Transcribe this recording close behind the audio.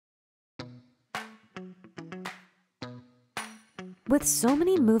With so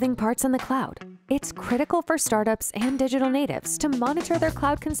many moving parts in the cloud, it's critical for startups and digital natives to monitor their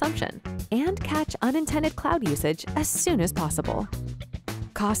cloud consumption and catch unintended cloud usage as soon as possible.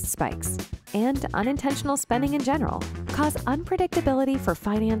 Cost spikes and unintentional spending in general cause unpredictability for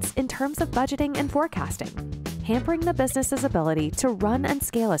finance in terms of budgeting and forecasting, hampering the business's ability to run and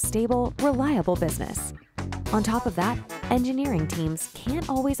scale a stable, reliable business. On top of that, engineering teams can't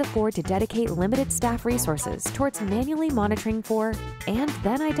always afford to dedicate limited staff resources towards manually monitoring for and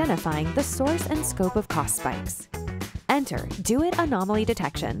then identifying the source and scope of cost spikes. Enter DoiT Anomaly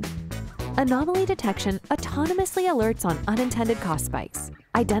Detection. Anomaly detection autonomously alerts on unintended cost spikes,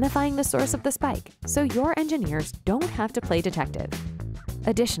 identifying the source of the spike so your engineers don't have to play detective.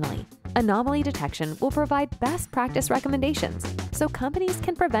 Additionally, anomaly detection will provide best practice recommendations so companies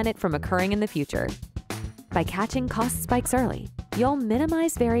can prevent it from occurring in the future. By catching cost spikes early, you'll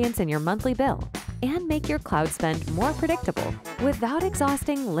minimize variance in your monthly bill and make your cloud spend more predictable without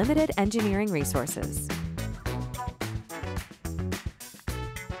exhausting limited engineering resources.